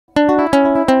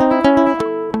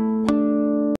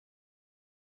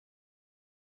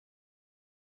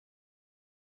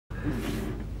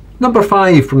Number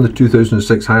 5 from the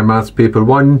 2006 Higher Maths paper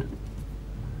 1.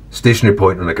 Stationary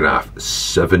point on a graph.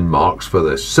 7 marks for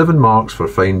this. 7 marks for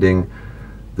finding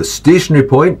the stationary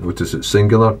point, which is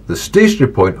singular, the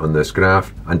stationary point on this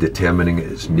graph and determining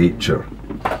its nature.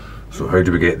 So how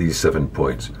do we get these 7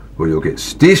 points? Well, you'll get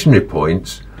stationary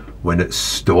points when it's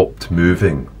stopped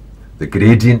moving. The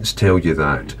gradients tell you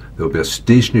that. There'll be a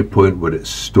stationary point where it's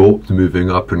stopped moving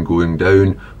up and going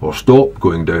down, or stopped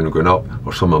going down and going up,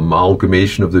 or some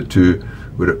amalgamation of the two,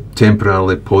 where it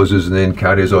temporarily pauses and then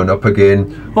carries on up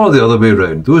again, or the other way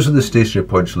around. Those are the stationary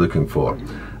points you're looking for.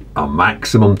 A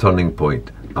maximum turning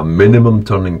point, a minimum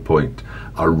turning point,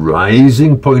 a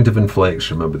rising point of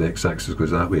inflection, remember the x-axis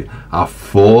goes that way, a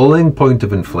falling point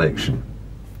of inflection.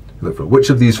 Look for which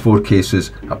of these 4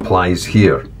 cases applies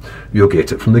here. You'll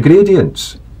get it from the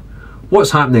gradients.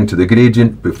 What's happening to the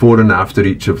gradient before and after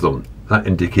each of them? That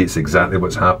indicates exactly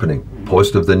what's happening.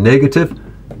 Positive then negative,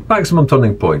 maximum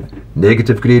turning point.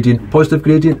 Negative gradient, positive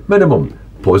gradient, minimum.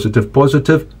 Positive,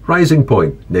 positive, rising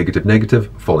point. Negative, negative,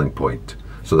 falling point.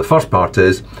 So the first part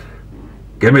is,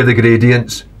 give me the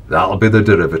gradients, that'll be the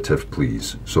derivative,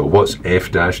 please. So what's f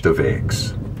dashed of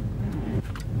x?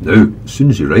 Now, as soon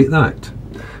as you write that,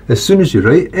 as soon as you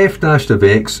write f dashed of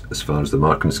x, as far as the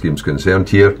marking scheme is concerned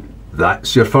here,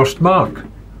 that's your first mark.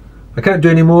 I can't do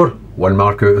any more. 1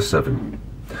 mark out of 7.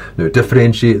 Now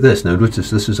differentiate this. Now notice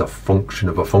this is a function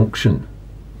of a function.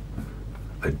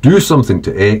 I do something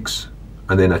to x,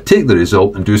 and then I take the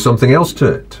result and do something else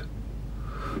to it.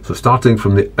 So starting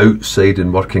from the outside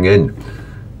and working in,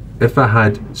 if I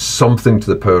had something to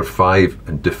the power 5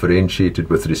 and differentiated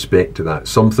with respect to that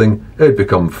something, it would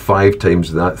become 5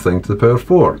 times that thing to the power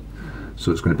 4.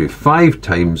 So it's going to be 5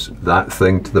 times that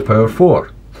thing to the power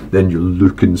 4. Then you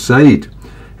look inside.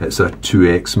 It's a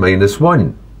 2x minus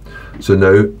 1. So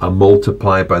now I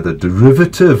multiply by the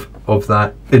derivative of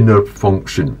that inner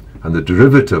function. And the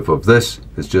derivative of this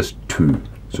is just 2.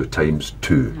 So times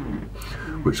 2.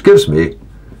 Which gives me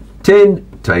 10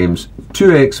 times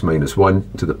 2x minus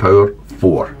 1 to the power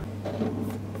 4.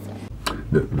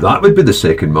 Now that would be the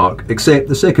second mark, except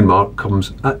the second mark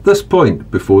comes at this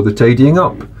point before the tidying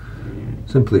up.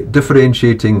 Simply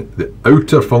differentiating the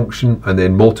outer function and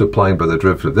then multiplying by the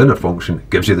derivative of the inner function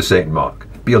gives you the second mark.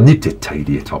 But you'll need to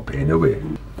tidy it up anyway.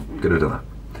 Get rid of that.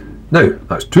 Now,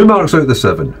 that's 2 marks out of the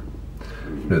 7.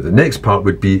 Now the next part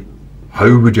would be,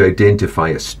 how would you identify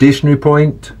a stationary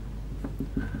point?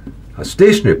 A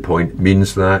stationary point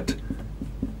means that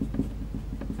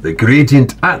the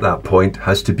gradient at that point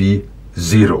has to be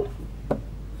 0.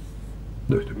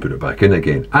 Now to put it back in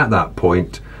again, at that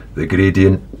point the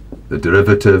gradient, the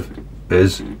derivative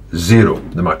is 0,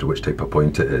 no matter which type of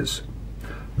point it is.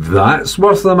 That's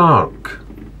worth the mark.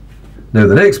 Now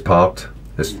the next part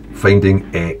is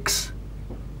finding x.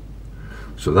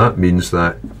 So that means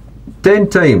that 10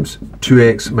 times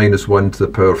 2x minus 1 to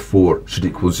the power 4 should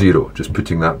equal 0. Just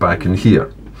putting that back in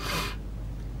here.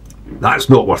 That's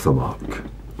not worth a mark.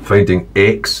 Finding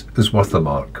x is worth a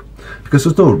mark. Because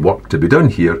there's no work to be done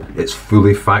here, it's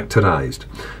fully factorised.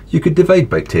 You could divide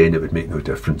by 10, it would make no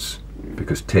difference,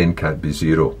 because 10 can't be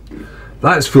 0.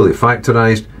 That's fully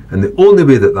factorised, and the only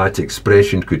way that that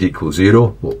expression could equal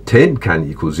 0, well, 10 can't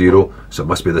equal 0, so it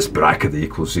must be this bracket that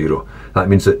equals 0. That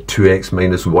means that 2x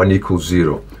minus 1 equals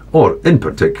 0, or in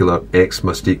particular, x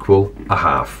must equal a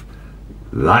half.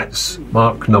 That's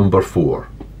mark number 4.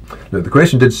 Now the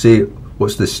question did say,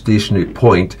 what's the stationary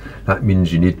point? That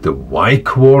means you need the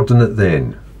y-coordinate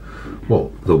then.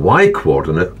 Well, the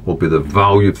y-coordinate will be the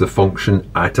value of the function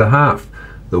at a half.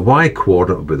 The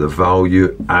y-coordinate will be the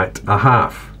value at a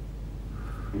half.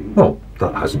 Well,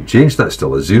 that hasn't changed. That's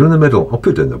still a 0 in the middle. I'll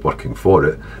put in the working for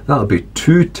it. That'll be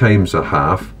 2 times a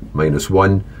half minus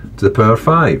 1 to the power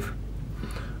 5.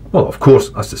 Well, of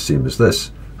course, that's the same as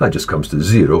this. That just comes to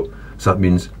 0. So that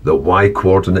means the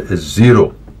y-coordinate is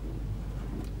 0.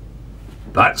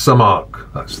 That's a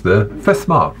mark. That's the 5th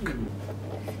mark.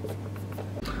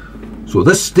 So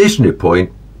this stationary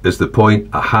point is the point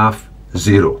a half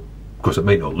 0. Of course, it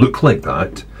might not look like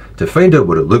that. To find out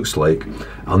what it looks like,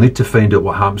 I'll need to find out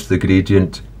what happens to the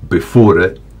gradient before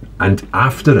it and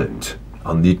after it.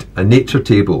 I'll need a nature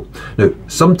table. Now,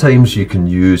 sometimes you can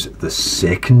use the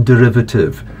second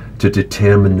derivative to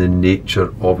determine the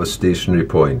nature of a stationary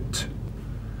point.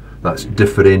 That's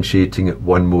differentiating it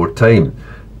one more time,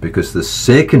 because the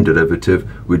second derivative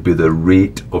would be the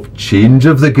rate of change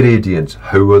of the gradients.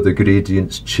 How are the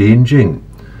gradients changing?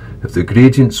 If the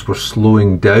gradients were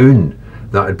slowing down,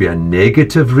 that would be a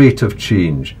negative rate of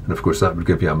change, and of course that would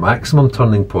give you a maximum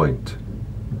turning point.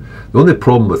 The only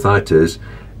problem with that is,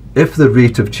 if the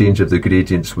rate of change of the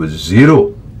gradients was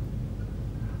 0,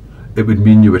 it would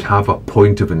mean you would have a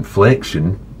point of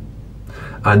inflection.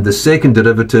 And the second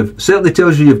derivative certainly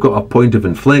tells you you've got a point of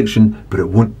inflection, but it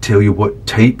won't tell you what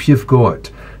type you've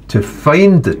got. To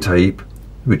find the type,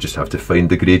 we just have to find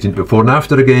the gradient before and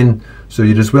after again, so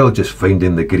you're as well just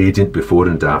finding the gradient before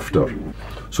and after.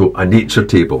 So a nature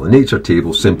table. A nature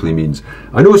table simply means,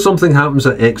 I know something happens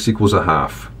at x equals a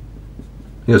half.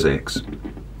 Here's x.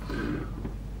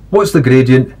 What's the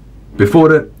gradient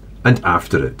before it and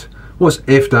after it? What's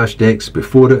f dashed x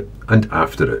before it and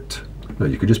after it? Now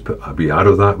you could just put a wee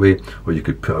arrow that way, or you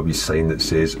could put a wee sign that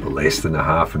says less than a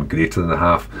half and greater than a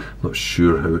half. I'm not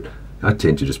sure how. I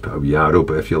tend to just put a wee arrow,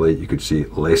 but if you like, you could say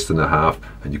less than a half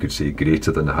and you could say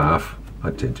greater than a half. I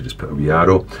tend to just put a wee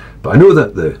arrow. But I know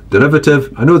that the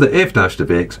derivative, I know that f dashed of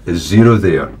x is 0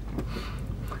 there.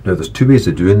 Now there's two ways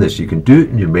of doing this. You can do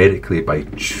it numerically by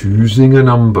choosing a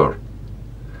number.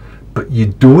 But you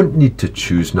don't need to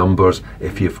choose numbers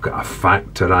if you've got a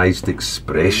factorised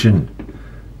expression.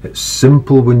 It's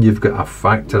simple when you've got a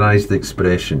factorised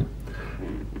expression.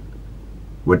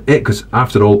 Because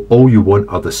after all you want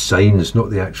are the signs, not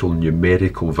the actual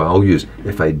numerical values.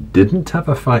 If I didn't have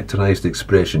a factorised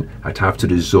expression, I'd have to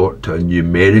resort to a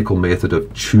numerical method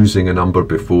of choosing a number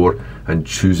before and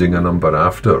choosing a number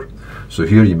after. So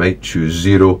here you might choose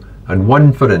 0 and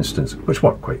 1, for instance, which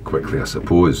work quite quickly, I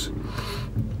suppose.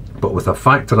 But with a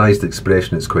factorised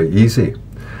expression, it's quite easy.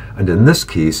 And in this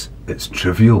case, it's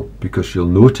trivial, because you'll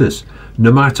notice,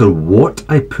 no matter what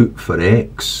I put for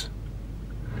x,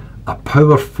 a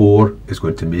power 4 is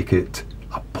going to make it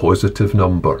a positive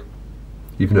number.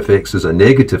 Even if x is a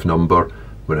negative number,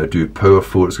 when I do power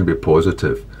 4, it's going to be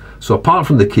positive. So apart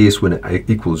from the case when it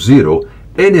equals 0,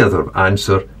 any other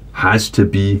answer has to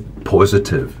be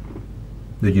positive.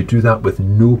 Now you do that with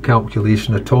no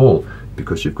calculation at all,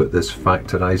 because you've got this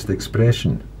factorised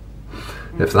expression.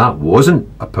 If that wasn't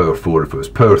a power 4, if it was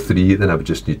power 3, then I would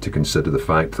just need to consider the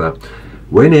fact that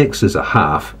when x is a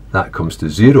half, that comes to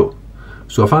 0.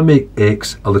 So if I make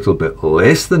x a little bit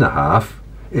less than a half,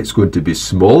 it's going to be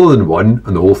smaller than 1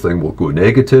 and the whole thing will go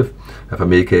negative. If I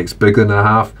make x bigger than a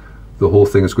half, the whole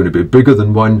thing is going to be bigger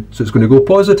than 1, so it's going to go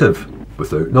positive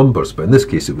without numbers. But in this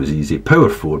case it was easy. Power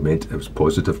 4 meant it was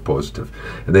positive, positive.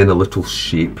 And then a little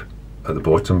shape at the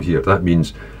bottom here. That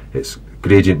means its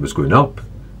gradient was going up,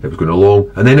 it was going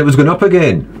along, and then it was going up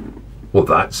again. Well,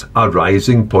 that's a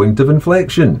rising point of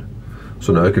inflection.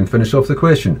 So now I can finish off the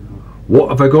question. What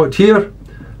have I got here?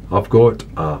 I've got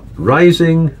a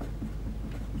rising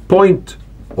point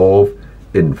of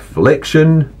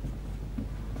inflection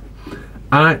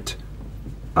at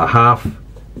a half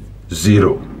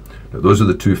 0. Now those are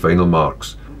the two final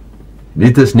marks.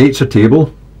 Need this nature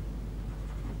table.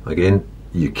 Again,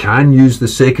 you can use the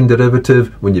second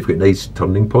derivative when you've got nice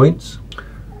turning points.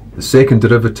 The second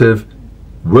derivative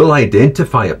will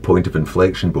identify a point of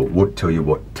inflection but won't tell you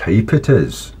what type it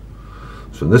is.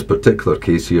 So in this particular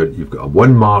case here, you've got a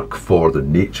 1 mark for the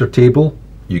nature table.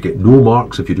 You get no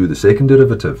marks if you do the second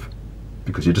derivative,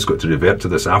 because you just got to revert to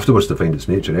this afterwards to find its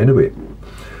nature anyway.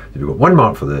 You've got 1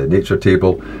 mark for the nature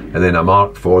table, and then a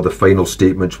mark for the final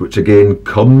statement, which again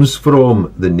comes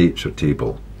from the nature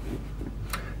table.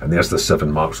 And there's the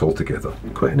 7 marks altogether.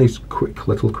 Quite a nice quick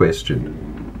little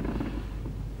question.